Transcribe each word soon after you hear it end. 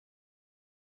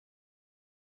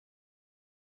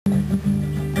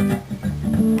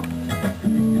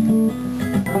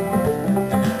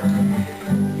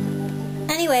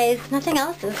Nothing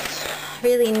else is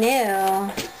really new.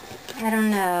 I don't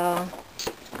know.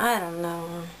 I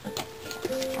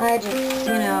just,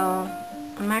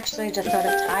 I'm actually just sort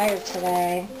of tired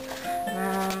today.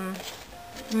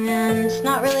 And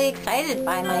not really excited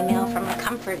by my meal from a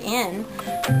Comfort Inn,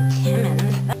 Timmins.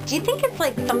 Do you think it's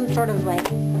like some sort of like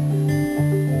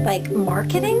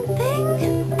marketing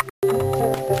thing?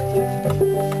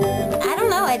 I don't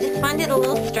know, I just find it a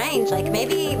little strange. Like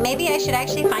maybe I should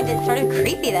actually find it sort of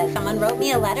creepy that someone wrote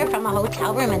me a letter from a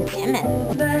hotel room in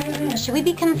Timmins. Should we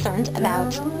be concerned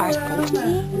about our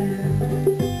safety?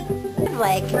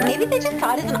 Like, maybe they just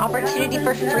saw it as an opportunity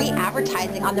for free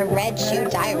advertising on the Red Shoe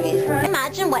Diaries.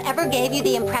 Imagine whatever gave you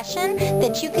the impression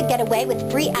that you could get away with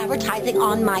free advertising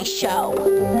on my show.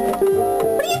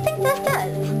 What do you think this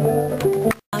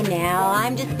does? Oh, now,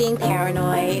 I'm just being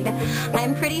paranoid.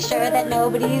 I'm pretty sure that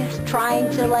nobody's trying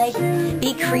to, like,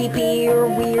 be creepy or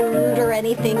weird or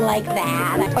anything like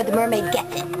that. Or the mermaid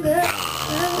gets it.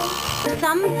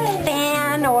 Some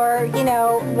fan or,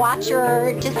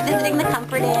 watcher just visiting the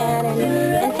Comfort Inn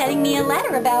and sending me a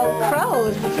letter about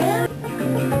crows.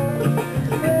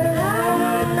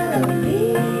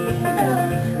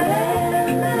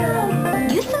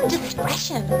 Use some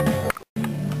discretion.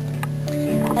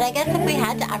 But I guess if we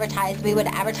had to advertise, we would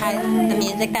advertise the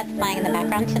music that's playing in the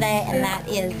background today, and that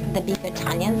is the Be Good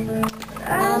Tanya's.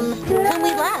 Whom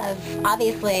we love,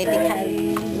 obviously, because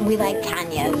we like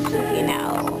Tanya's,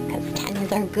 because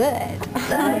Tanya's are good.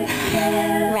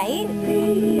 Right?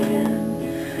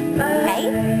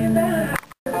 Right?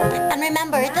 And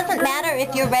remember, it doesn't matter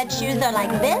if your red shoes are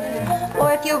like this,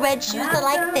 or if your red shoes are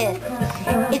like this.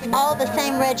 It's all the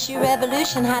same red shoe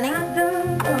revolution, honey.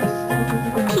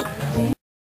 Peace.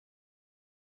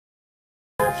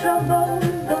 Trouble,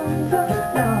 don't go,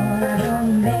 no, I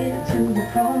don't make it to the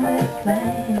promised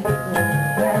land.